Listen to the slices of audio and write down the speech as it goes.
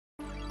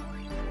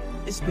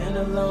It's been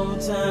a long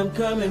time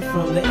coming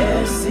from the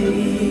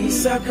SC,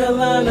 South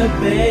Carolina,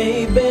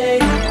 baby.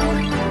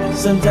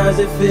 Sometimes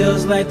it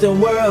feels like the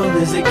world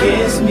is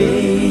against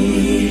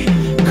me,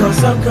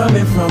 'cause I'm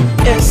coming from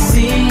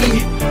SC,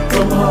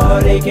 from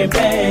heartache and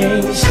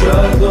pain,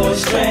 struggle and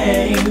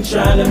strain,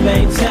 trying to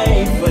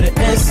maintain for the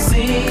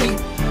SC.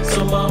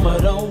 So mama,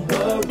 don't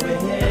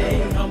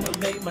worry, I'ma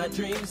make my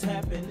dreams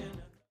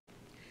happen.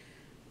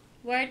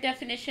 Word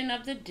definition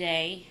of the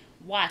day: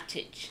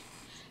 wattage.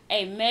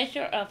 A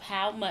measure of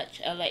how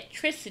much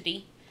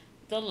electricity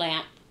the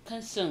lamp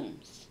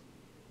consumes.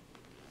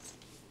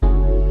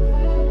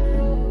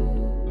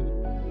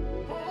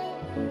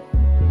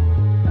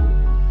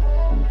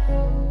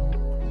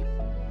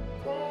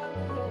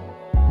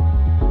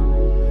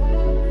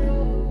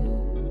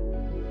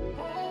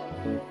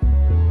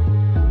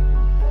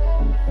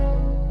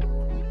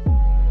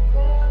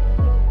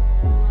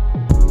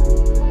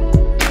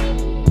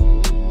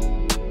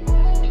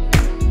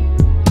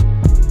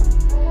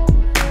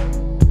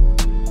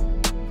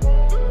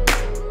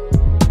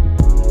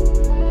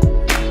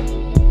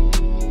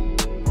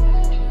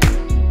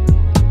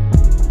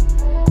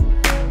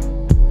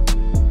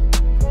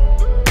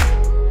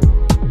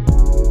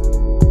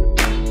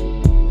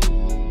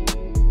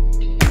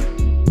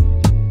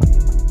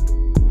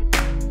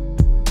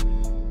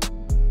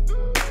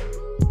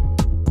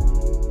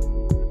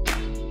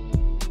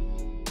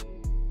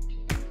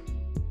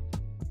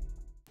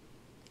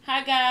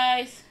 Hi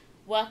guys,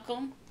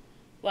 welcome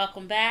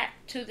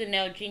back to the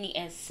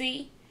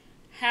TheNailJeanieSC.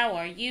 How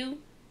are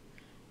you?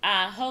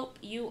 I hope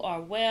you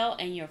are well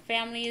and your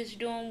family is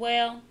doing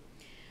well.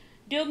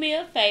 Do me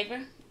a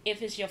favor,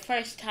 if it's your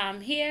first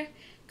time here,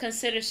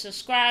 consider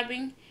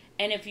subscribing,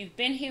 and if you've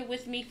been here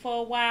with me for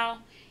a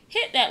while,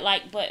 hit that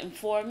like button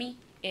for me.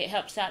 It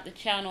helps out the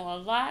channel a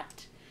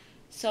lot.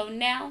 So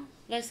now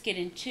let's get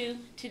into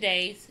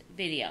today's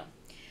video.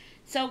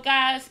 So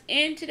guys,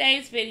 in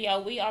today's video,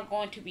 we are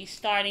going to be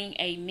starting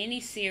a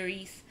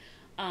mini-series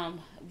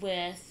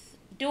with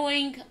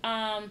doing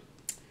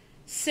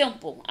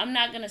simple. I'm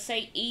not going to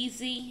say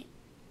easy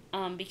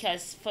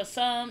because for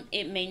some,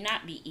 it may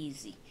not be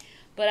easy.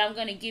 But I'm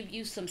going to give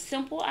you some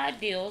simple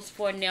ideas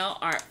for nail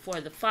art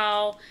for the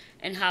fall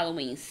and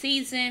Halloween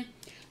season.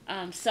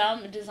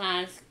 Some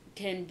designs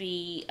can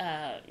be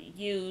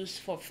used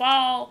for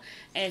fall,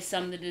 and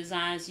some of the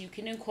designs you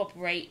can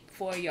incorporate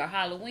for your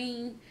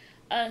Halloween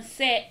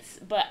sets,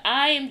 but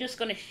I am just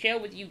going to share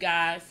with you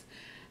guys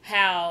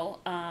how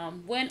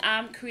when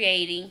I'm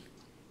creating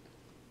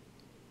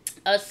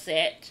a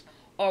set,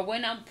 or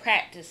when I'm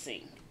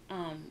practicing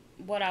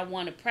what I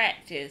want to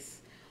practice,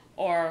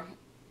 or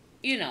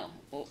you know,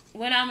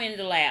 when I'm in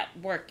the lab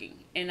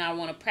working and I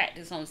want to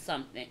practice on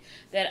something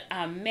that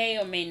I may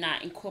or may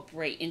not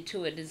incorporate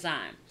into a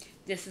design.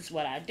 This is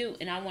what I do,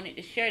 and I wanted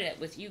to share that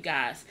with you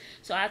guys.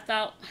 So I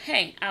thought,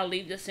 hey, I'll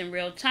leave this in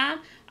real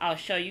time. I'll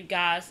show you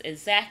guys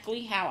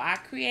exactly how I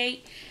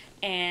create,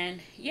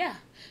 and yeah.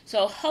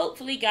 So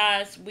hopefully,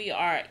 guys, we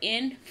are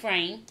in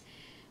frame.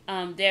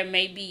 There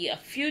may be a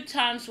few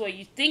times where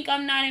you think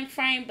I'm not in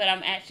frame, but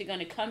I'm actually going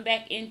to come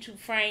back into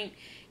frame.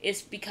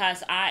 It's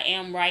because I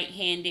am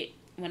right-handed.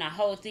 When I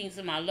hold things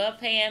in my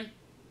left hand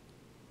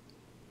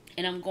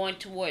and I'm going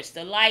towards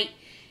the light,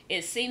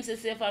 it seems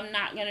as if I'm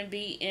not going to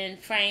be in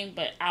frame,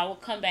 but I will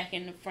come back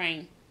in the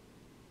frame.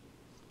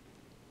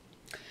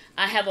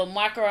 I have a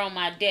marker on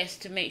my desk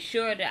to make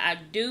sure that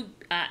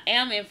I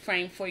am in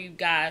frame for you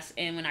guys,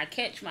 and when I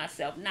catch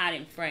myself not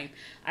in frame,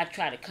 I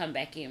try to come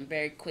back in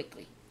very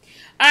quickly.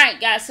 Alright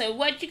guys, so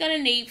what you're going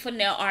to need for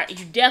nail art,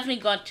 you're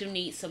definitely going to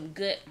need some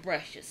good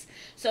brushes.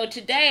 So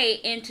today,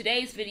 in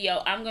today's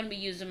video, I'm going to be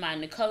using my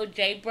Nicole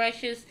J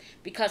brushes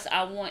because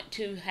I want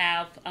to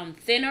have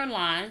thinner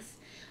lines.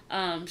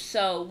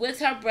 So with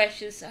her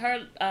brushes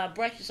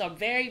are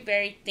very,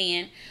 very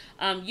thin.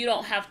 You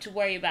don't have to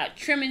worry about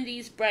trimming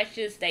these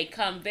brushes. They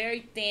come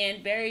very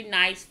thin, very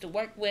nice to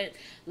work with,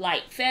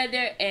 light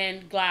feather,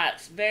 and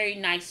glides very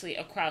nicely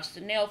across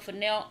the nail for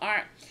nail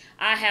art.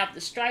 I have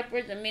the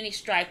striper, the mini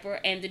striper,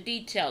 and the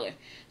detailer.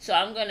 So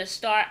I'm going to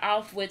start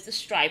off with the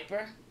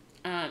striper,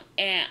 and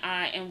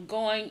I am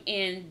going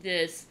in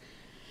this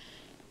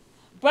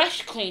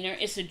brush cleaner.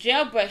 It's a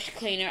gel brush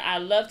cleaner. I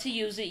love to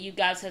use it. You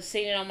guys have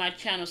seen it on my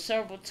channel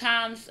several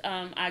times.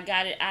 I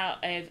got it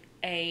out of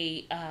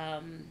a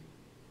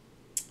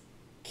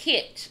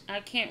kit. I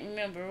can't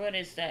remember, what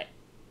is that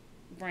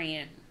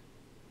brand?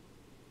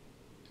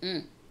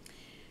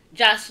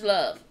 Josh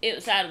Love. It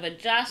was out of a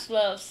Josh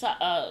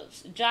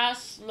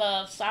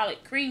Love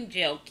solid cream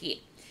gel kit,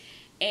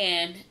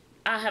 and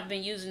I have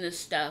been using this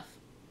stuff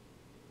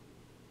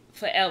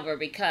forever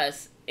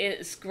because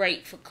it's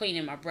great for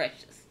cleaning my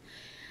brushes.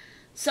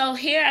 So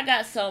here I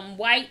got some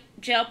white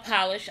gel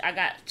polish. I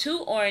got 2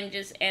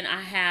 oranges, and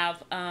I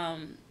have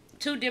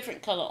 2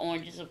 different color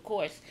oranges, of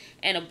course,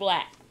 and a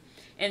black.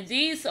 And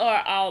these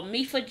are all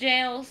Mifa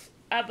gels,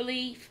 I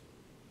believe.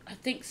 I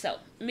think so.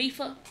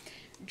 Mifa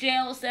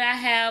gels that I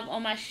have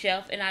on my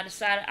shelf, and I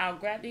decided I'll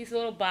grab these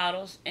little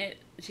bottles and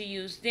to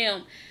use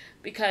them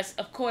because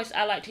of course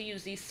I like to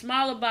use these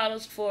smaller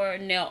bottles for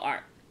nail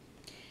art.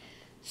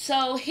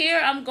 So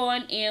here I'm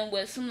going in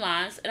with some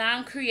lines, and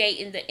I'm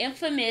creating the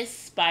infamous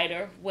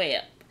spider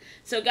web.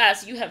 So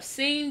guys, you have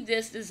seen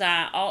this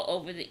design all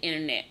over the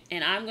internet,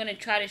 and I'm going to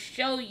try to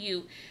show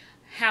you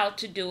how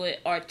to do it,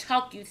 or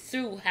talk you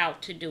through how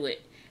to do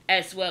it,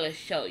 as well as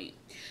show you.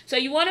 So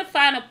you want to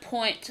find a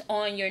point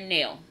on your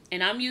nail,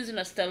 and I'm using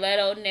a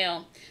stiletto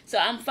nail, so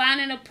I'm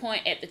finding a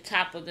point at the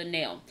top of the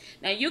nail.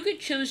 Now you could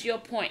choose your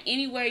point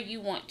anywhere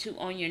you want to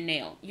on your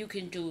nail. You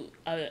could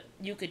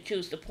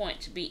choose the point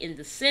to be in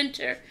the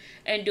center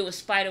and do a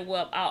spider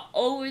web all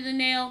over the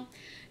nail.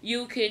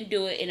 You can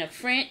do it in a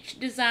French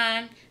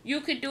design.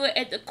 You can do it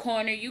at the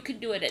corner. You can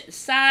do it at the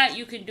side.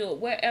 You can do it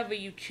wherever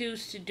you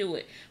choose to do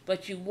it.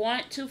 But you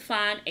want to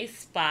find a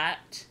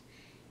spot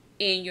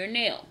in your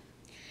nail.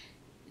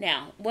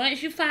 Now,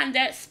 once you find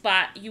that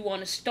spot, you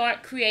want to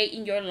start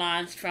creating your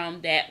lines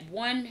from that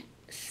one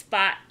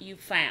spot you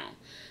found.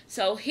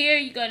 So here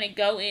you're going to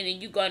go in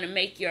and you're going to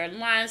make your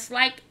lines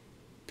like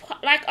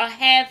a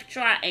half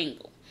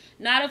triangle.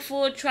 Not a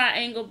full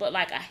triangle, but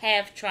like a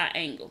half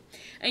triangle.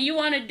 And you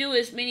want to do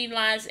as many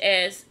lines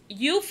as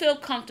you feel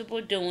comfortable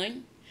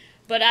doing.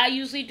 But I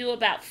usually do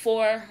about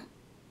four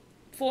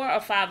or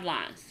five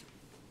lines.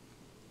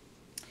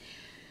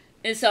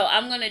 And so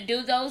I'm going to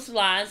do those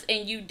lines.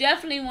 And you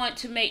definitely want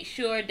to make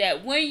sure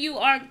that when you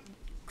are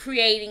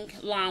creating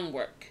line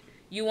work,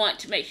 you want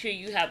to make sure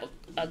you have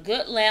a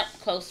good lamp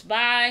close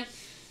by,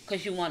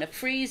 because you want to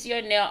freeze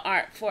your nail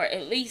art for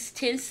at least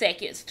 10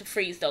 seconds to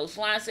freeze those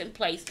lines in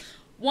place.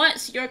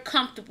 Once you're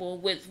comfortable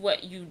with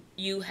what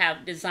you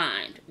have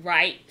designed,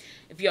 right?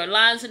 If your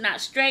lines are not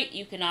straight,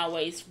 you can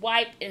always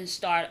wipe and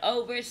start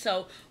over.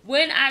 So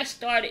when I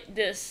started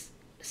this,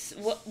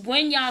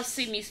 when y'all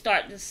see me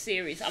start this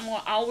series, I'm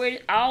going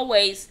to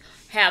always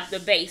have the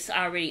base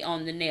already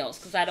on the nails,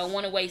 because I don't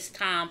want to waste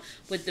time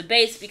with the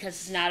base, because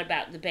it's not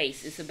about the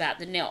base, it's about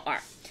the nail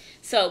art.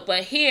 So,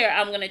 but here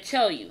I'm going to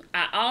tell you,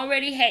 I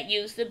already had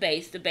used the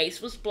base. The base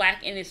was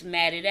black and it's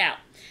matted out.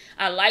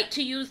 I like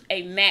to use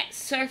a matte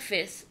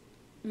surface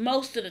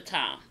most of the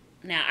time.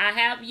 Now, I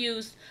have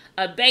used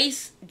a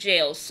base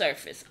gel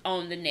surface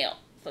on the nail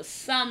for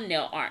some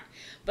nail art,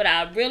 but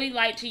I really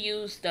like to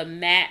use the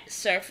matte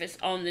surface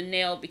on the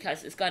nail,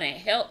 because it's going to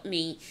help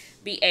me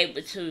be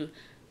able to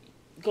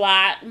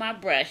glide my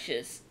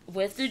brushes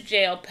with the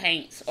gel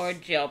paints or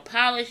gel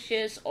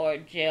polishes or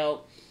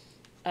gel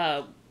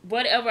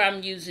whatever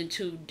I'm using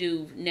to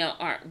do nail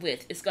art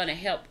with. It's going to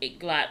help it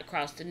glide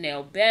across the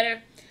nail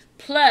better.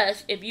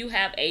 Plus, if you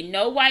have a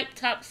no wipe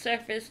top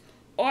surface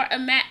or a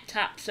matte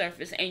top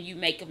surface and you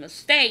make a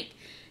mistake,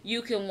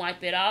 you can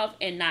wipe it off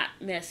and not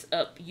mess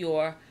up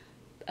your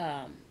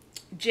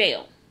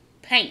gel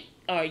paint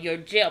or your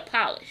gel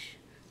polish.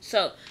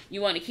 So you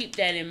want to keep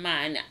that in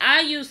mind. Now, I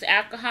use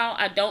alcohol.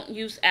 I don't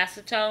use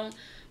acetone,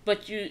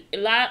 but a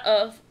lot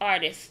of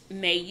artists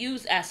may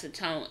use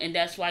acetone, and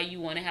that's why you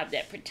want to have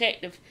that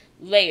protective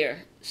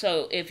layer.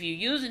 So if you're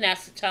using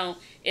acetone,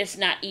 it's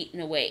not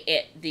eating away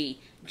at the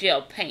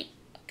gel paint.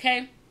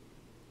 Okay?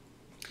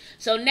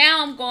 So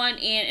now I'm going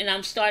in and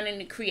I'm starting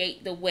to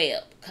create the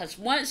web, because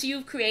once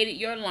you've created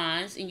your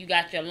lines and you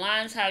got your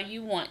lines how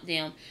you want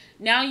them,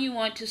 now you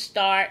want to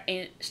start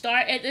at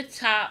the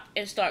top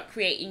and start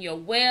creating your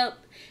web,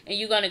 and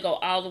you're going to go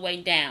all the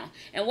way down.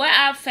 And what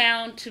I've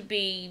found to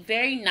be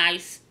very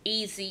nice,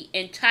 easy,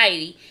 and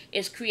tidy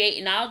is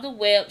creating all the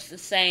webs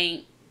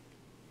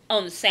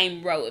on the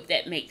same row, if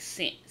that makes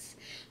sense.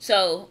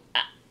 So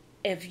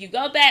if you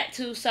go back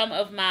to some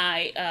of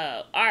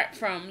my art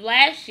from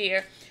last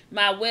year,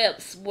 my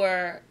webs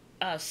were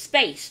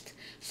spaced.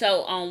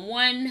 So on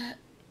one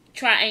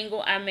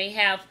triangle, I may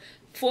have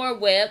 4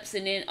 webs,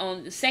 and then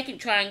on the second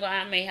triangle,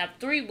 I may have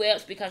 3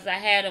 webs, because I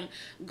had them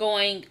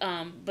going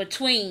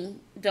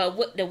between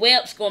the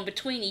webs going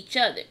between each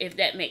other, if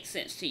that makes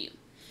sense to you.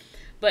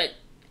 But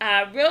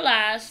I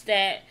realized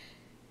that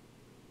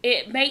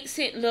it makes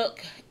it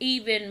look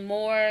even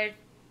more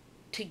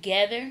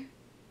together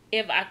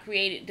if I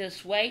create it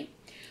this way.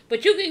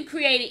 But you can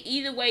create it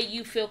either way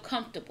you feel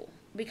comfortable,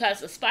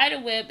 because a spider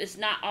web is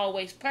not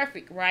always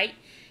perfect, right?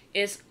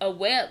 It's a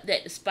web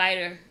that the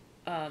spider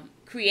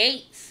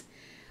creates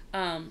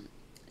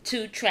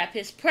to trap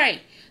his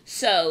prey.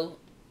 So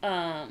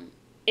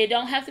it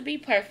don't have to be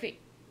perfect.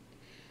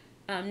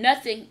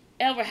 Nothing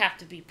ever have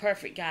to be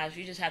perfect, guys.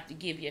 You just have to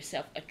give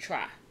yourself a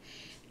try.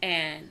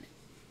 And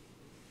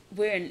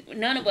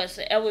none of us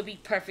will ever be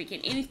perfect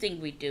in anything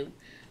we do,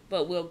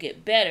 but we'll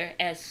get better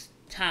as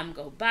time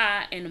go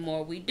by and the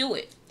more we do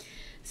it.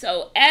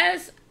 So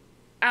as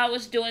I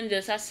was doing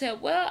this, I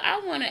said, well, I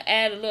want to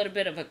add a little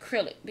bit of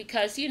acrylic,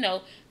 because, you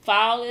know,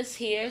 fall is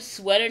here,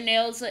 sweater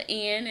nails are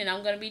in, and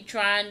I'm going to be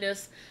trying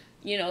this,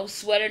 you know,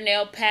 sweater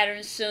nail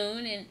pattern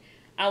soon, and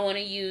I want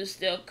to use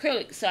the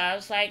acrylic. So I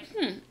was like,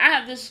 I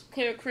have this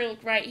clear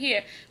acrylic right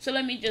here, so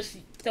let me just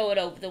throw it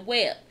over the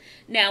web.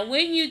 Now,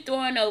 when you're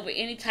throwing over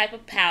any type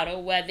of powder,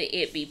 whether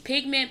it be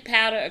pigment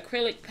powder,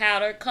 acrylic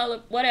powder,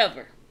 color,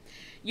 whatever,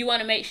 you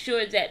want to make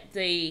sure that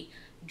the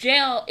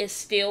gel is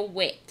still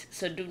wet.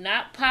 So do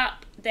not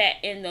pop that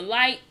in the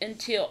light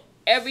until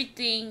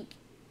everything,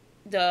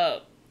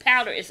 the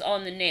powder is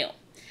on the nail.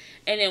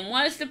 And then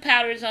once the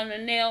powder is on the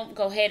nail,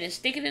 go ahead and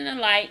stick it in the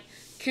light,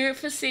 cure it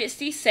for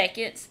 60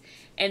 seconds,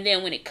 and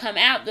then when it come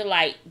out the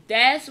light,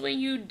 that's when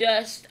you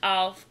dust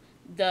off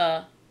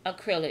the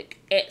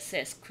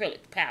excess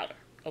acrylic powder.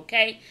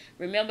 Okay?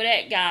 Remember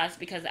that, guys,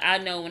 because I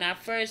know when I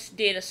first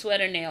did a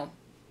sweater nail,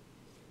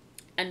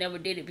 I never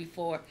did it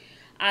before,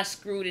 I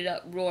screwed it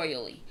up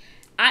royally.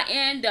 I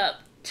end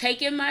up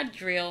taking my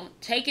drill,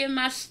 taking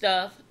my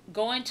stuff,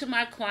 going to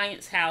my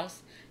client's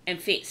house,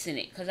 and fixing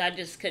it, because I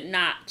just could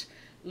not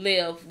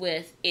live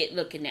with it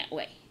looking that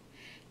way.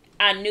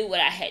 I knew what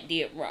I had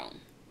did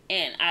wrong,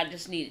 and I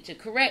just needed to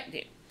correct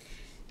it.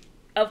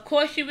 Of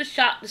course, she was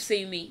shocked to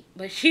see me,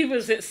 but she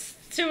was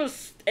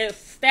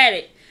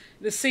ecstatic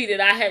to see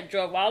that I had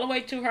drove all the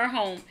way to her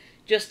home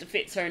just to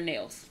fix her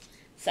nails.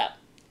 So,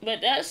 but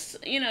that's,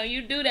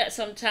 you do that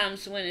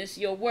sometimes when it's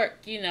your work,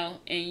 and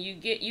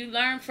you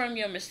learn from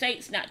your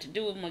mistakes not to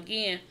do them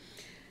again.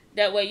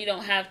 That way you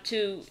don't have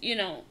to,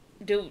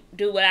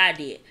 do what I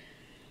did.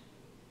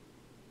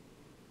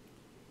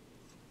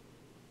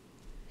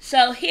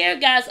 So here,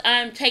 guys,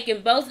 I'm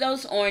taking both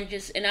those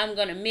oranges and I'm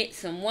going to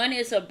mix them. One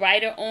is a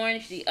brighter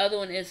orange. The other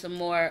one is a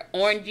more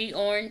orangey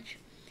orange.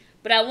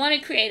 But I want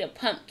to create a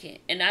pumpkin.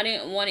 And I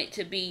didn't want it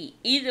to be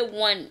either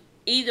one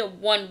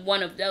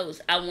of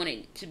those. I wanted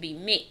it to be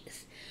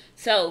mixed.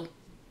 So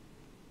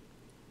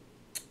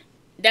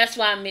that's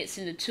why I'm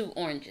mixing the two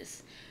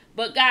oranges.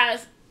 But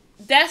guys,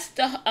 that's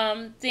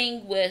the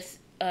thing with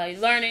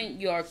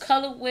learning your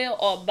color wheel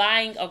or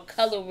buying a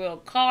color wheel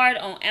card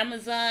on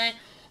Amazon,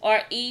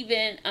 or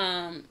even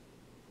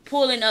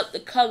pulling up the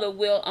color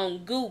wheel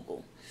on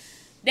Google.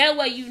 That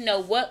way you know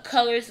what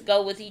colors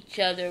go with each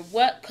other,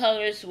 what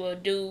colors will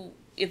do.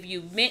 If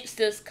you mix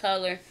this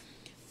color,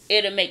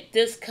 it'll make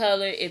this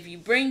color. If you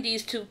bring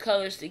these two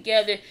colors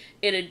together,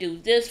 it'll do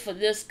this for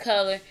this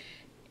color.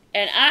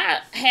 And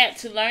I had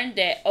to learn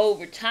that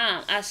over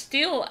time. I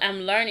still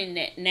am learning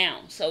that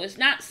now. So it's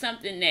not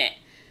something that,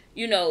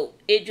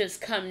 it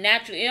just come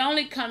naturally. It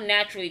only come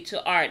naturally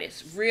to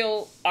artists,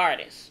 real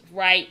artists,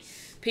 right?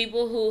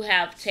 People who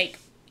have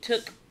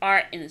took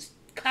art in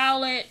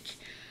college.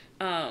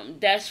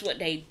 That's what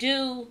they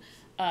do.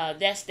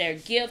 That's their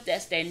gift.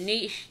 That's their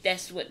niche.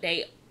 That's what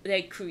they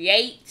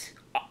create,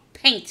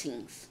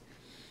 paintings.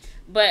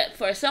 But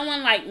for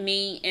someone like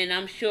me, and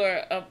I'm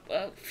sure a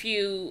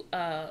few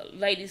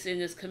ladies in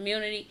this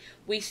community,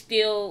 we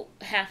still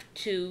have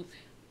to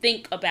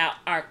think about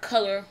our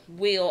color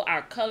wheel,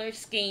 our color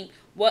scheme,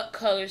 what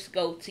colors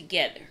go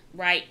together,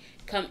 right?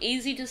 Come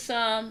easy to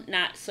some,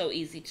 not so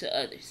easy to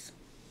others.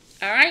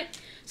 Alright,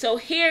 so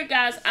here,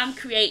 guys, I'm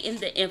creating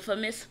the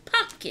infamous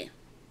pumpkin.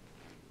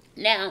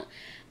 Now,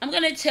 I'm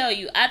going to tell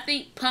you, I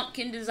think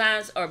pumpkin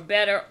designs are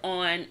better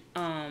on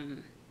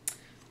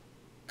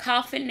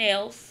coffin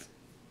nails,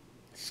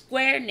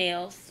 square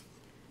nails,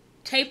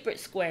 tapered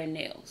square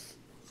nails,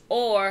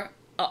 or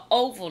an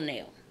oval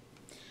nail.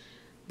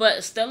 But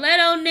a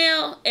stiletto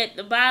nail at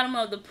the bottom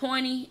of the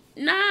pointy,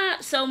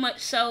 not so much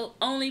so,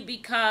 only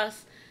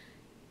because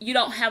you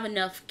don't have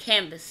enough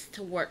canvas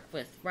to work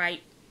with,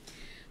 right?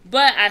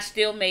 But I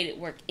still made it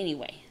work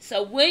anyway.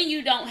 So when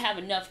you don't have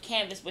enough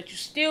canvas, but you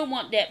still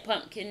want that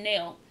pumpkin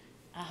nail,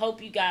 I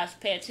hope you guys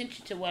pay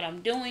attention to what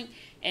I'm doing,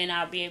 and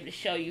I'll be able to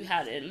show you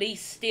how to at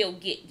least still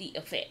get the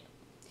effect.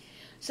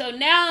 So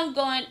now I'm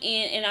going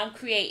in and I'm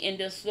creating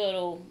this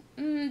little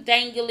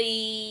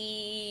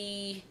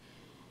dangly,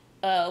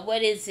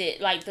 what is it?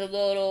 Like the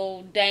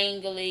little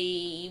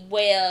dangly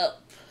web,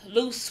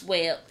 loose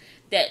web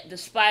that the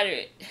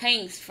spider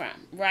hangs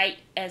from, right?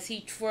 As he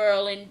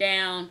twirling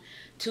down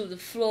to the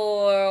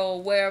floor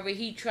or wherever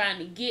he trying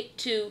to get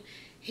to,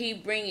 he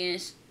bringing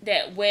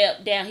that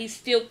web down. He's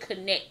still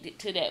connected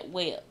to that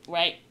web,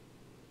 right?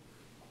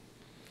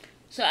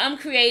 So I'm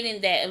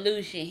creating that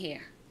illusion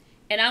here.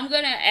 And I'm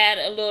going to add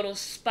a little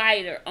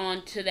spider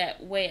onto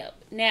that web.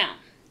 Now,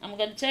 I'm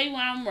going to tell you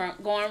where I'm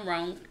going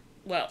wrong.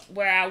 Well,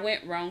 where I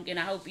went wrong. And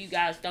I hope you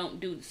guys don't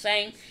do the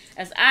same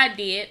as I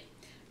did.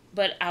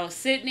 But I was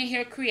sitting in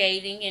here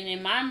creating. And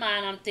in my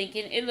mind, I'm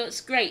thinking it looks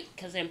great.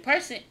 Because in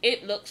person,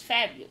 it looks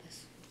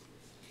fabulous.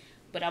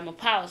 But I'm going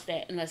to pause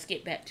that and let's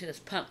get back to this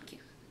pumpkin.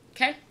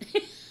 Okay?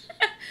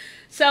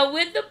 So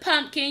with the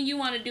pumpkin, you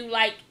want to do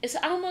like, it's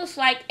almost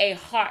like a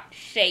heart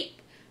shape,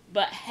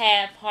 but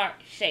half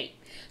heart shape.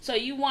 So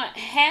you want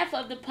half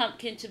of the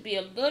pumpkin to be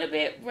a little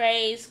bit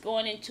raised,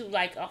 going into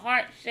like a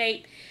heart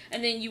shape.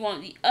 And then you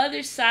want the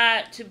other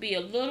side to be a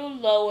little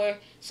lower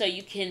so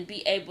you can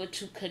be able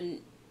to,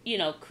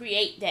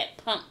 create that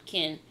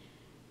pumpkin,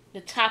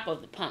 the top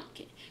of the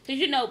pumpkin.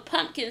 Because,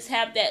 pumpkins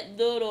have that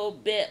little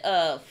bit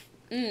of,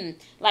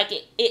 like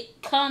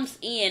it comes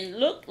in,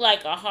 look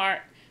like a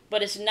heart,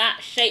 but it's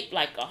not shaped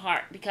like a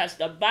heart because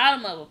the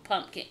bottom of a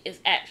pumpkin is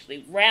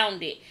actually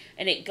rounded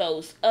and it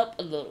goes up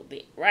a little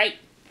bit, right?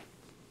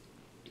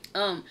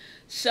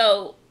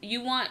 So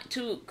you want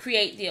to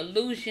create the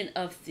illusion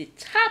of the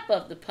top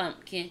of the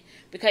pumpkin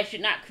because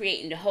you're not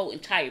creating the whole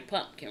entire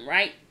pumpkin,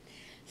 right?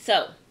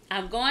 So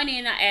I'm going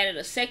in, I added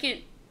a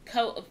second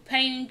coat of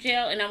painting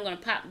gel, and I'm going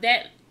to pop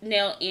that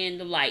nail in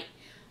the light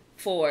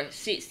for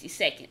 60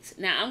 seconds.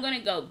 Now I'm going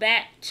to go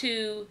back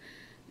to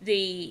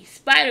the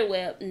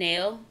spiderweb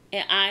nail,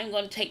 and I'm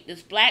going to take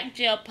this black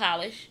gel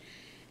polish,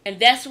 and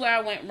that's where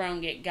I went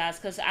wrong at, guys,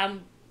 because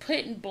I'm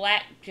putting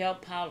black gel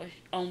polish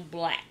on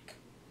black.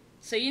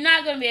 So you're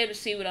not going to be able to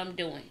see what I'm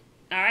doing.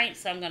 Alright,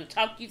 so I'm going to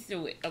talk you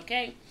through it,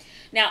 okay?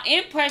 Now,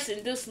 in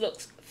person, this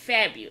looks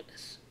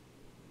fabulous.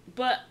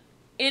 But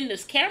in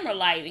this camera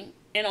lighting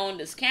and on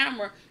this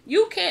camera,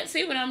 you can't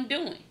see what I'm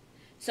doing.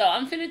 So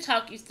I'm going to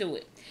talk you through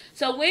it.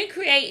 So when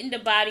creating the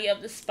body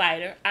of the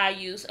spider, I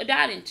use a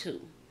dotting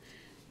tool.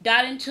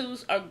 Dotting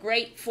tools are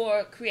great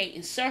for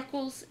creating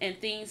circles and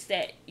things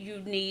that you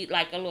need,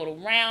 like a little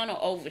round or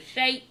oval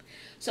shape.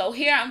 So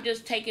here I'm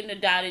just taking the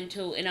dotting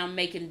tool and I'm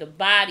making the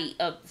body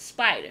of the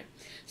spider.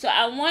 So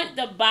I want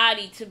the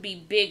body to be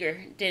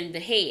bigger than the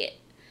head.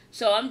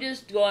 So I'm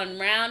just going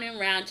round and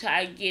round till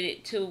I get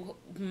it to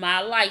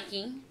my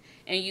liking.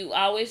 And you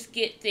always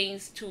get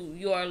things to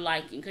your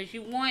liking because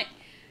you want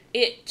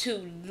it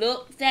to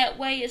look that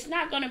way. It's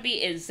not going to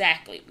be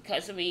exactly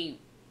because, I mean,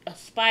 a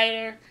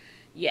spider,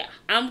 yeah.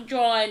 I'm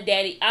drawing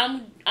daddy.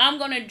 I'm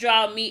going to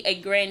draw me a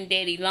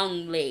granddaddy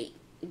long leg,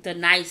 the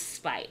nice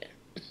spider.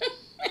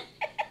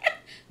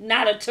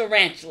 Not a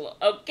tarantula,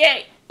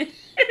 okay?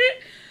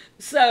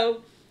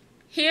 So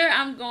here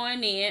I'm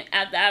going in.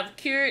 After I've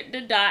cured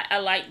the dot, I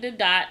like the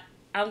dot.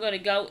 I'm going to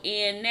go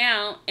in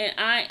now, and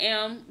I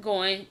am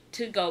going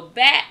to go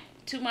back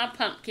to my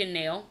pumpkin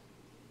nail.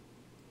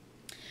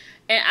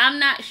 And I'm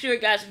not sure,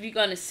 guys, if you're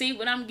going to see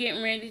what I'm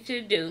getting ready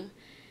to do.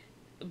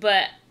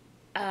 But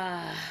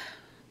I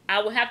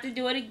will have to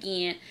do it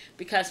again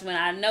because when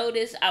I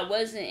noticed I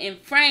wasn't in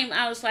frame,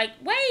 I was like,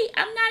 wait,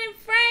 I'm not in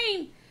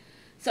frame.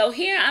 So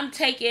here I'm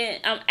taking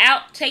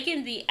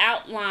the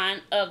outline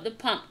of the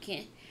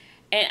pumpkin,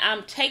 and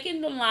I'm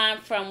taking the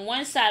line from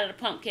one side of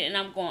the pumpkin and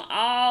I'm going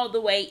all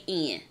the way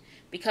in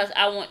because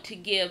I want to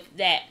give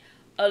that,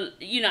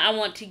 I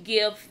want to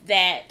give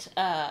that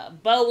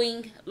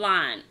bowing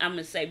line. I'm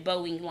going to say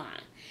bowing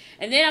line.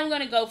 And then I'm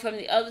going to go from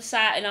the other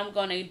side and I'm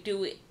going to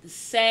do it the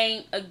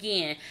same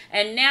again.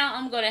 And now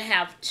I'm going to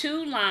have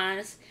two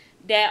lines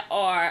that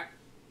are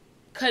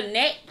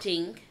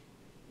connecting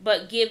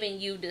but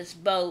giving you this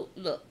bow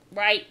look,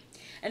 right?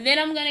 And then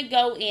I'm going to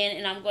go in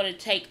and I'm going to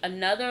take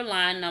another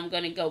line and I'm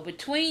going to go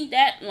between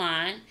that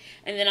line.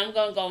 And then I'm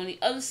going to go on the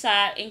other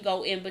side and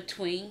go in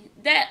between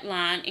that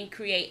line and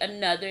create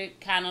another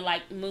kind of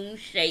like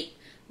moon-shaped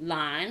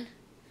line.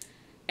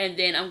 And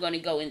then I'm going to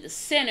go in the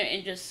center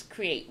and just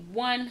create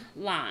one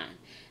line.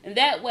 And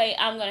that way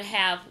I'm going to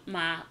have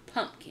my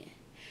pumpkin.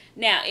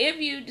 Now, if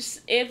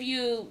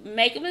you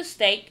make a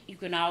mistake, you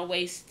can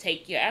always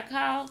take your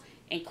alcohol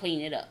and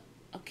clean it up.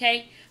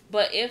 Okay,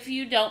 but if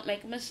you don't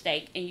make a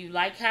mistake and you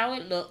like how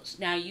it looks,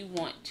 now you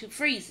want to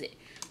freeze it.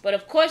 But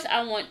of course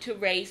I want to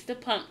raise the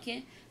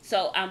pumpkin,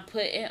 so I'm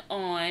putting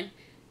on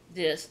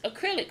this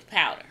acrylic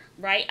powder,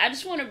 right? I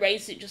just want to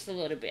raise it just a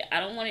little bit.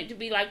 I don't want it to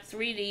be like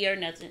 3D or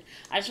nothing.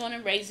 I just want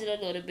to raise it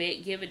a little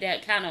bit, give it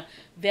that kind of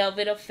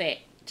velvet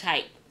effect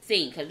type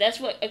thing, because that's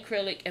what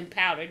acrylic and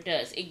powder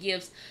does. It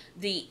gives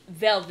the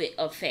velvet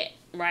effect,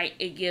 right?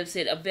 It gives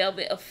it a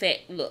velvet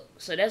effect look.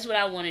 So that's what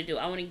I want to do.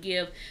 I want to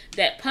give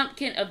that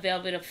pumpkin a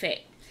velvet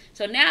effect.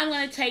 So now I'm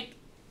going to take,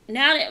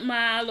 now that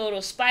my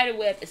little spider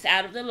web is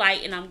out of the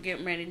light and I'm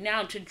getting ready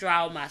now to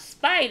draw my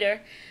spider,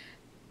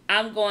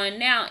 I'm going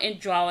now and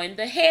drawing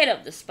the head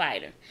of the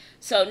spider.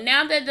 So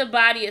now that the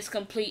body is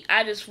complete,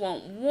 I just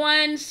want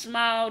one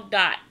small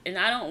dot. And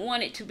I don't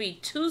want it to be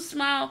too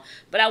small,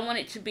 but I want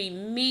it to be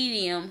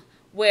medium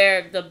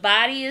where the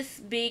body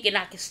is big and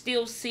I can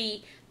still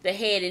see the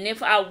head. And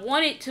if I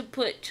wanted to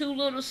put two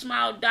little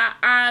small dot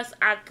eyes,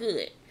 I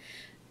could.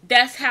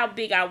 That's how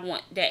big I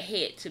want that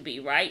head to be,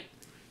 right?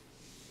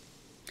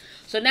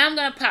 So now I'm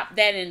going to pop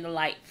that in the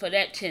light for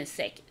that 10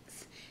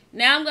 seconds.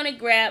 Now I'm going to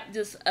grab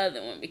this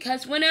other one,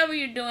 because whenever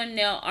you're doing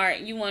nail art,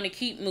 you want to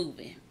keep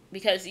moving,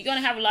 because you're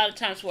going to have a lot of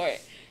times where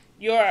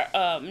your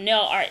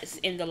nail art is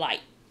in the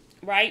light,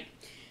 right?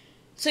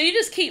 So you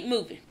just keep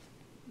moving.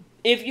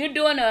 If you're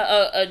doing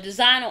a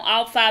design on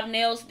all 5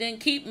 nails, then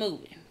keep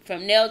moving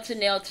from nail to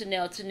nail to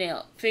nail to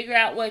nail. Figure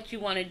out what you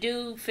want to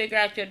do, figure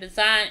out your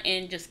design,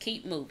 and just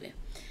keep moving.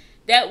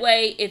 That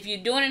way, if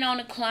you're doing it on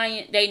a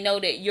client, they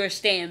know that you're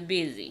staying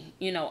busy.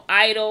 You know,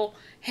 idle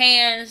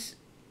hands,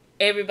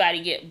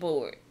 everybody get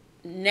bored.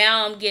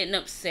 Now I'm getting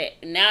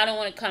upset. Now I don't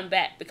want to come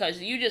back because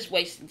you just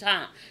wasting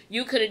time.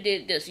 You could have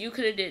did this. You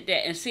could have did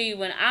that. And see,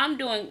 when I'm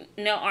doing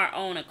nail art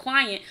on a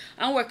client,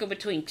 I'm working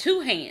between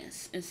 2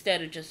 hands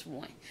instead of just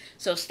one.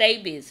 So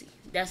stay busy.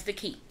 That's the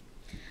key.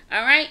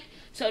 All right.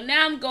 So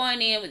now I'm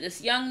going in with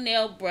this young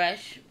nail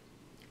brush.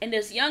 And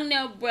this young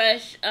nail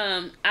brush,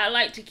 I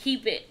like to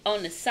keep it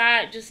on the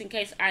side just in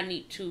case I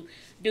need to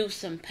do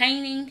some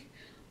painting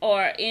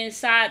or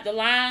inside the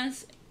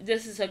lines.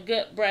 This is a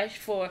good brush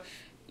for,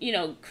 you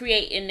know,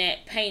 creating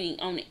that painting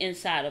on the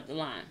inside of the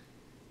line.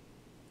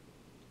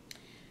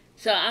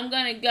 So I'm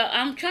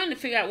trying to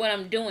figure out what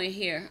I'm doing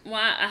here.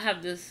 Why I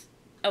have this.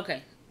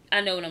 Okay,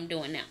 I know what I'm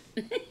doing now.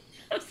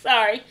 I'm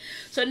sorry.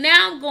 So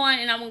now I'm going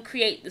and I'm going to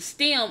create the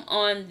stem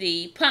on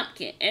the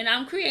pumpkin. And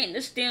I'm creating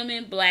the stem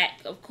in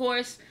black. Of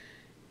course,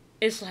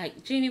 it's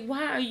like, Jeannie,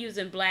 why are you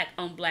using black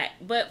on black?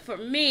 But for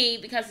me,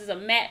 because it's a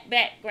matte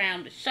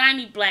background, the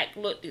shiny black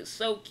looked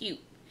so cute.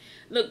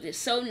 Looked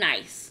so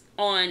nice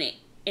on it.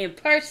 In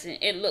person,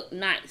 it looked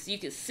nice. You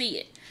could see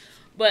it.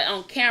 But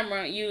on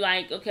camera, you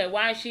like, okay,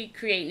 why is she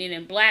creating it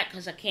in black?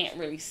 Because I can't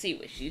really see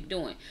what she's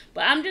doing.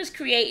 But I'm just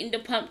creating the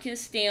pumpkin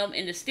stem.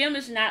 And the stem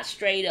is not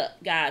straight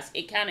up, guys.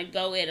 It kind of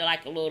go at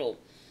like a little,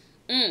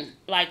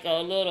 about like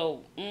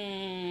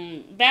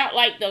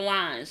the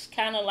lines.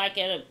 Kind of like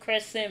at a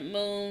crescent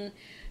moon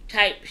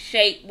type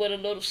shape with a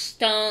little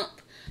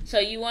stump. So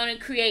you want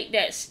to create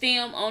that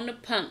stem on the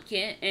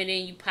pumpkin. And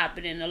then you pop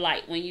it in the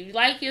light. When you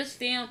like your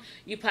stem,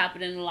 you pop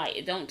it in the light.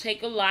 It don't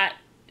take a lot.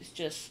 It's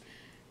just,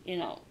 you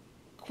know,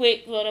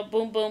 quick little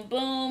boom, boom,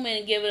 boom,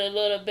 and give it a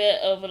little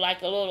bit of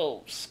like a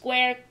little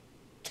square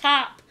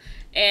top,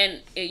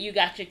 and you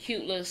got your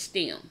cute little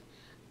stem.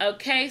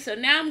 Okay, so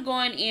now I'm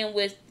going in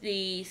with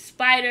the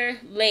spider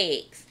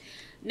legs.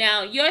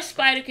 Now, your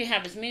spider can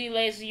have as many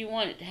legs as you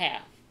want it to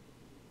have.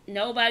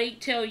 Nobody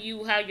tell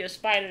you how your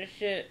spider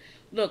should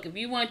look. If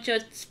you want your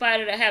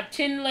spider to have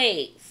 10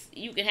 legs,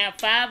 you can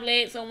have 5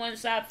 legs on one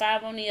side,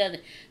 5 on the other.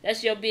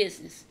 That's your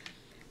business.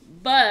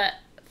 But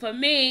for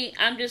me,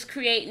 I'm just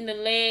creating the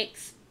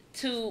legs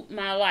to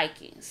my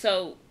liking.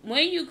 So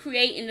when you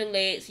creating the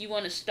legs, you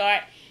want to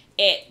start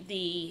at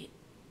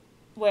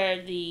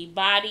where the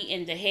body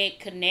and the head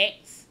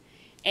connects,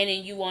 and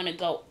then you want to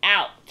go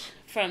out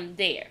from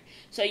there.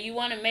 So you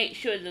want to make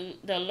sure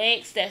the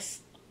legs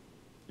that's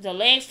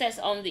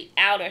on the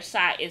outer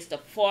side is the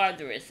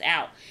farthest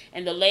out,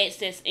 and the legs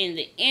that's in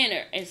the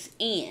inner is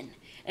in.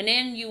 And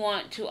then you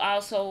want to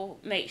also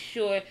make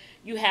sure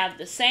you have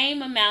the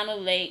same amount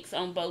of legs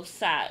on both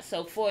sides.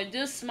 So for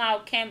this small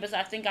canvas,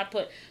 I think I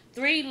put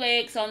 3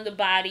 legs on the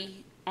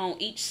body on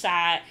each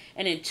side,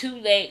 and then 2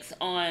 legs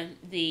on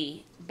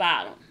the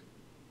bottom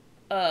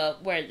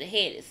where the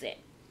head is at.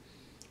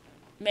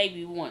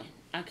 Maybe 1.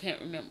 I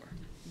can't remember.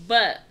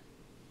 But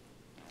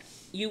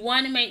you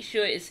want to make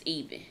sure it's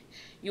even.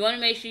 You want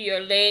to make sure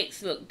your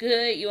legs look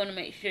good. You want to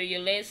make sure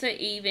your legs are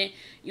even.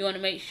 You want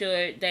to make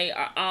sure they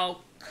are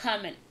all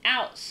coming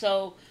out,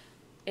 so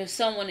if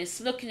someone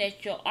is looking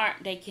at your art,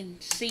 they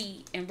can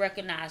see and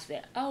recognize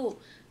that, oh,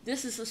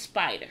 this is a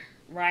spider,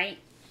 right?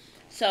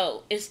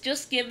 So it's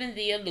just giving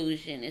the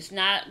illusion. It's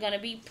not going to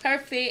be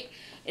perfect.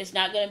 It's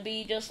not going to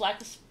be just like,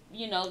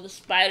 you know, the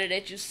spider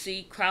that you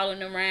see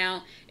crawling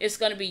around. It's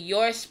going to be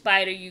your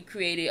spider you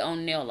created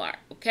on nail art,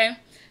 okay?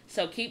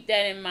 So keep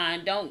that in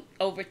mind. Don't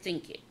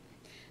overthink it.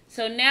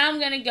 So now I'm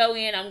going to go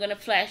in, I'm going to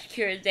flash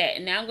cure that,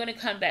 and now I'm going to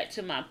come back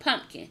to my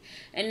pumpkin.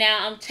 And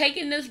now I'm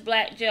taking this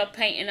black gel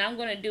paint, and I'm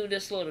going to do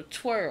this little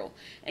twirl.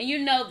 And you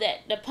know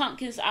that the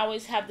pumpkins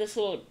always have this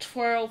little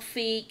twirl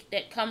fig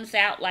that comes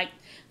out, like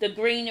the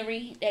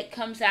greenery that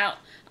comes out.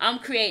 I'm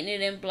creating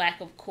it in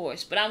black, of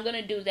course, but I'm going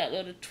to do that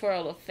little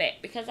twirl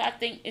effect because I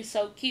think it's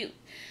so cute.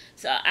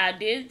 So I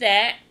did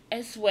that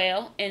as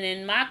well, and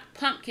then my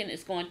pumpkin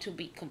is going to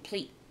be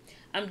complete.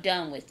 I'm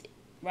done with it.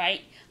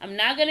 Right? I'm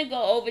not going to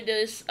go over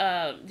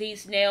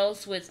these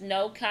nails with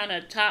no kind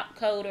of top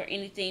coat or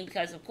anything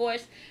because, of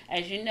course,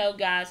 as you know,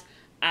 guys,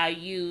 I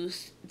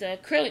use the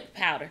acrylic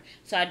powder.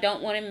 So I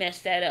don't want to mess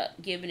that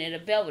up, giving it a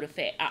velvet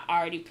effect. I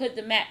already put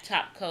the matte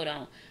top coat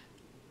on.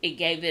 It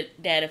gave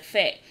it that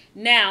effect.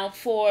 Now,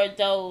 for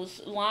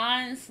those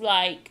lines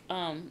like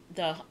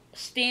the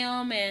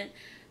stem and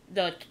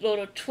the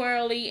little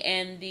twirly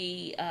and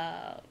the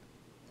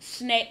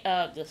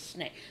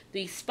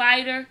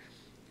spider,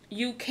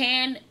 you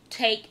can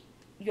take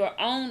your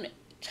own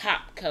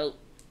top coat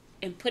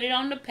and put it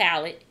on the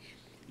palette.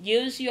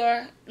 Use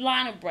your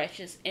liner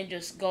brushes and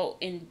just go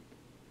in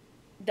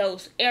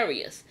those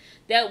areas.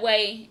 That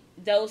way,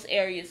 those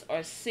areas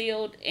are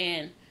sealed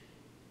and,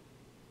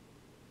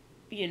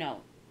 you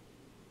know,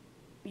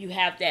 you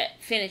have that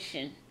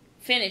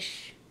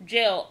finish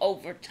gel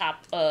over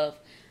top of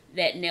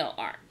that nail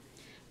art.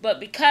 But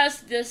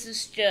because this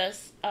is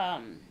just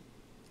a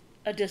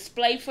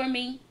display for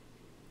me,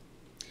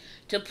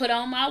 to put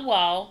on my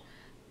wall,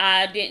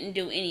 I didn't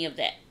do any of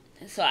that.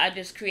 So I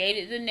just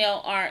created the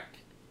nail art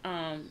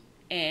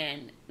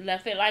and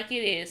left it like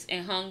it is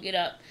and hung it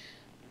up.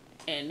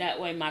 And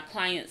that way my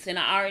clients, and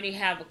I already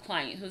have a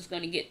client who's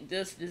going to get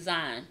this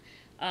design.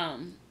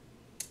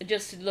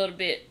 Just a little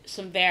bit,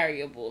 some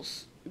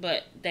variables,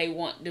 but they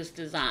want this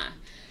design.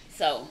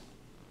 So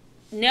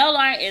nail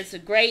art is a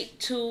great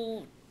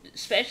tool,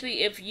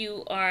 especially if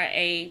you are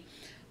a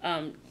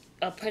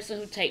person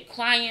who take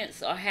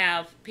clients or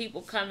have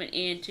people coming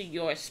into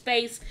your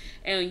space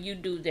and you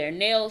do their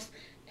nails.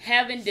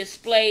 Having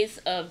displays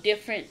of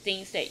different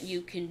things that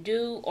you can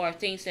do or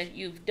things that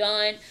you've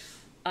done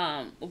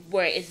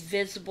where it's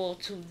visible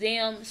to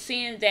them,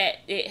 seeing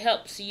that it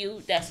helps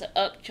you, that's an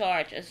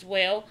upcharge as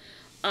well.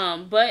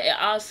 But it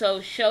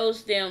also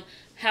shows them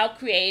how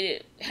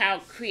creative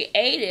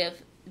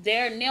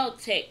their nail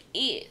tech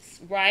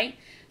is, right?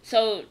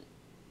 So,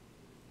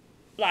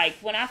 like,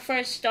 when I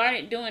first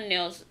started doing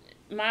nails,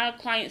 my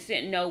clients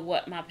didn't know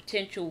what my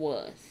potential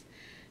was.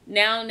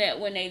 Now that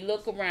when they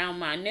look around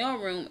my nail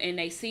room and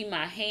they see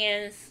my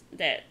hands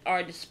that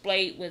are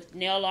displayed with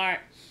nail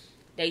art,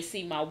 they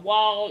see my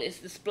wall is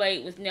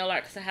displayed with nail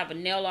art because I have a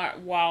nail art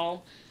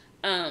wall,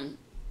 and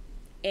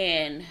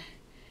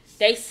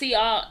they see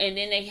all, and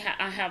then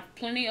I have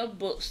plenty of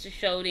books to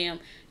show them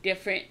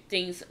different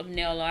things of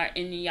nail art,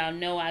 and y'all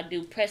know I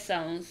do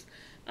press-ons,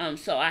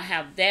 so I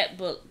have that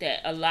book that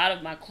a lot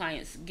of my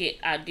clients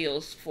get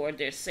ideals for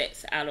their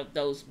sets out of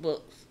those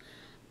books.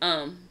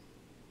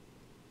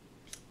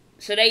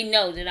 So they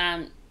know that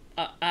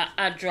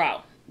I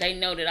draw. They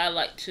know that I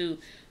like to,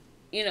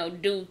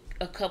 do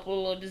a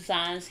couple of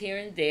designs here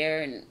and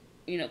there, and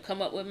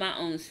come up with my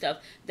own stuff.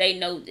 They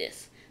know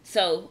this.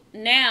 So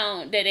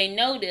now that they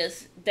know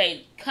this,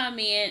 they come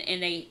in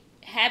and they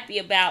happy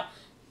about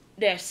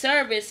their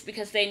service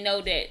because they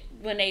know that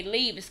when they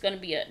leave, it's going to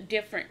be a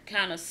different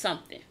kind of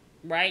something,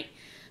 right?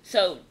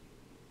 So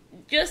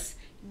just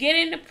get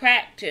into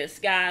practice,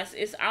 guys.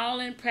 It's all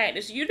in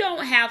practice. You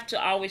don't have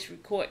to always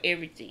record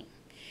everything.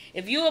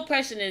 If you're a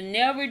person that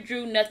never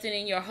drew nothing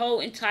in your whole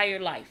entire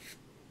life,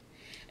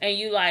 and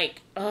you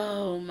like,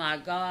 oh my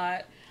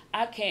God,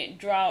 I can't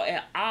draw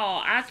at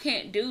all. I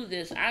can't do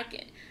this. I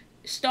can't.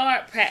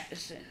 Start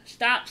practicing.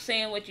 Stop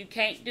saying what you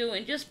can't do,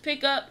 and just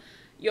pick up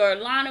your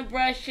liner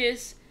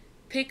brushes,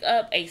 pick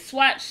up a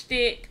swatch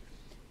stick,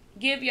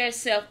 give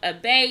yourself a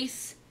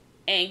base,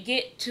 and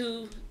get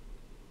to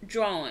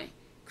drawing.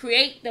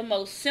 Create the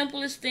most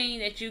simplest thing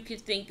that you can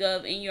think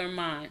of in your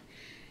mind.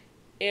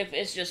 If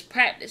it's just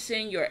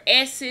practicing your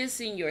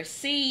S's and your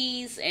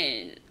C's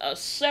and a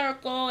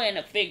circle and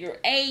a figure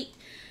 8,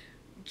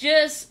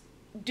 just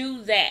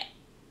do that.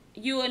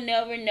 You will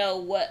never know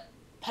what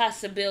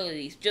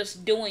possibilities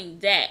just doing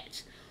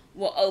that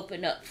will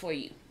open up for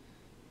you.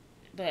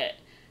 But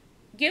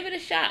give it a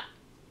shot.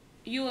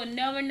 You will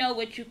never know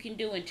what you can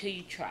do until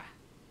you try.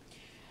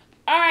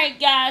 Alright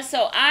guys,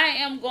 so I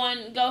am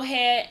going to go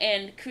ahead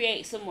and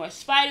create some more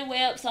spider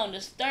webs on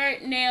this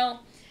third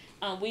nail.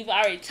 We've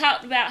already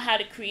talked about how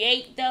to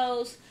create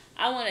those.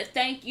 I want to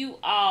thank you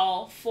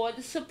all for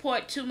the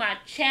support to my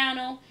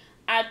channel.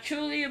 I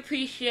truly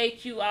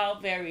appreciate you all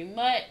very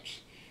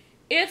much.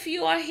 If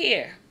you are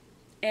here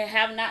and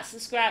have not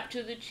subscribed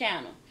to the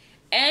channel,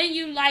 and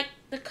you like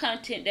the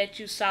content that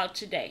you saw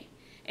today,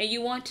 and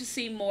you want to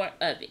see more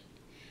of it,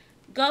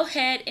 go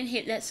ahead and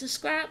hit that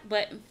subscribe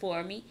button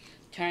for me.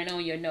 Turn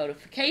on your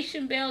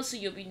notification bell so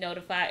you'll be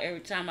notified every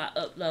time I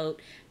upload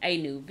a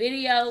new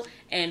video,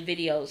 and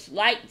videos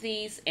like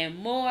these and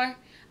more.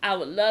 I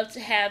would love to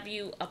have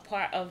you a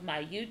part of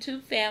my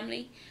YouTube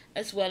family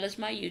as well as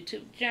my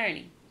YouTube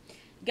journey.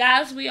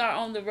 Guys, we are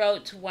on the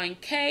road to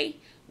 1K.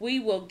 We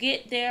will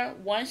get there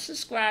one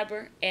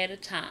subscriber at a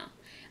time.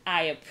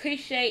 I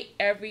appreciate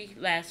every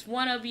last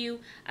one of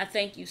you. I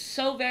thank you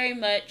so very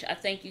much. I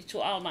thank you to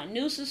all my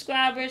new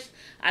subscribers.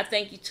 I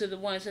thank you to the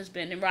ones that's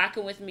been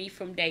rocking with me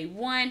from day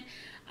one.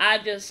 I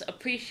just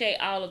appreciate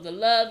all of the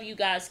love you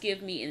guys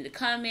give me in the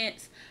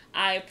comments.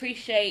 I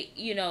appreciate,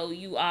 you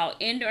all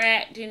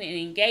interacting and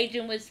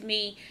engaging with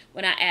me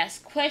when I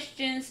ask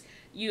questions.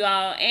 You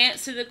all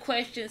answer the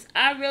questions.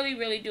 I really,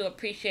 really do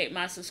appreciate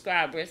my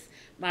subscribers,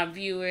 my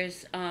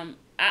viewers.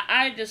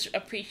 I just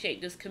appreciate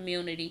this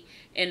community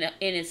in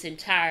its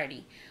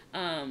entirety.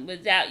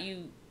 Without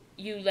you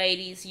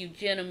ladies, you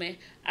gentlemen,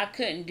 I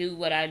couldn't do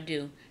what I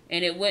do.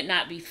 And it would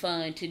not be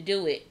fun to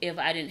do it if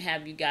I didn't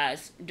have you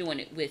guys doing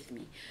it with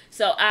me.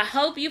 So I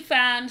hope you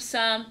found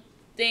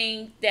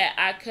something that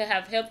I could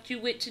have helped you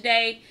with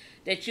today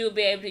that you'll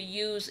be able to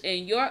use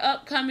in your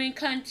upcoming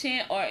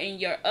content or in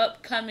your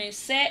upcoming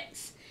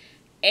sets.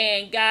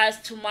 And guys,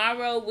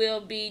 tomorrow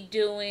we'll be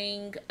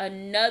doing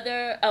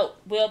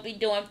we'll be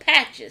doing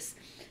patches.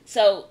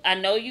 So I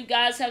know you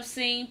guys have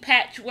seen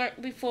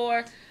patchwork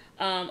before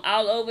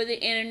all over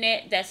the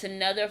internet. That's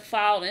another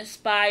fall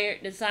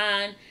inspired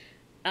design.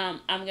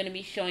 I'm going to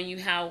be showing you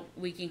how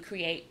we can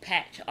create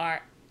patch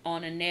art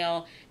on a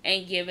nail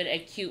and give it a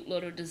cute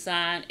little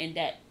design, and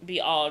that be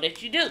all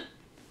that you do.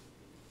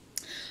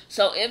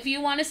 So if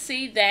you want to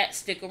see that,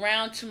 stick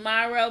around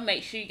tomorrow.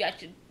 Make sure you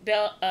got your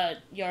bell,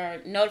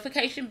 your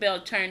notification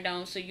bell turned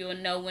on so you'll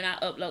know when I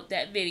upload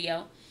that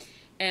video,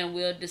 and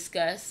we'll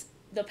discuss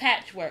the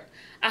patchwork.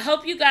 I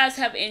hope you guys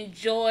have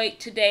enjoyed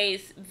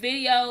today's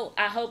video.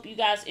 I hope you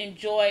guys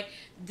enjoy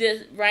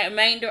the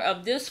remainder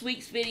of this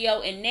week's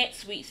video and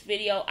next week's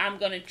video. I'm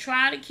going to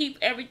try to keep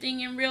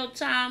everything in real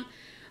time.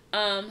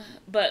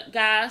 But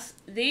guys,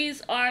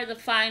 these are the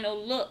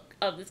final look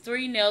of the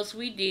 3 nails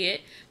we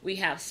did. We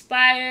have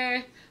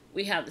spider,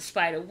 we have the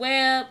spider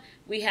web,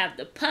 we have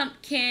the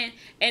pumpkin,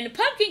 and the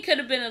pumpkin could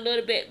have been a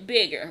little bit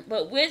bigger,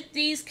 but with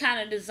these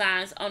kind of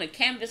designs on a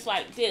canvas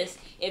like this,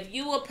 if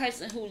you a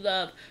person who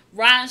love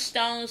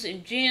rhinestones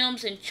and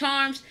gems and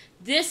charms,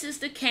 This is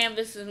the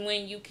canvas, and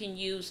when you can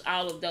use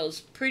all of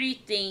those pretty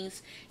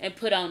things and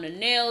put on a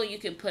nail. You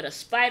can put a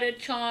spider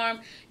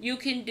charm. You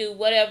can do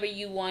whatever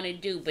you want to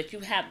do, but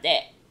you have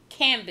that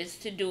canvas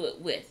to do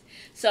it with.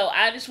 So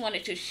I just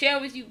wanted to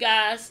share with you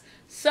guys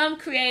some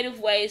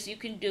creative ways you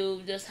can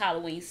do this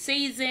Halloween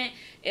season.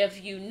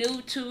 If you're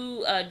new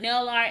to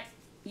nail art,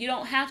 you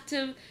don't have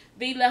to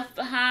be left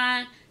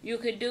behind. You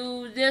could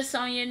do this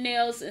on your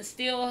nails and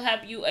still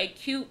have you a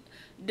cute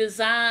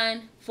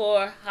design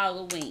for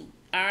Halloween.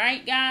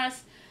 Alright,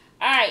 guys?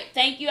 Alright,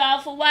 thank you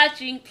all for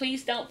watching.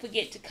 Please don't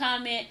forget to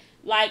comment,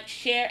 like,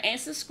 share, and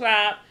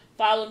subscribe.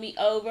 Follow me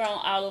over on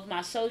all of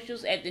my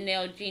socials at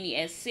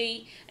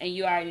TheNailJeanieSC. And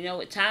you already know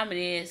what time it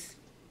is.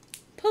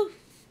 Poof!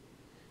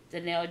 The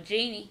Nail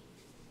Genie.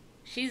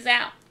 She's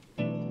out.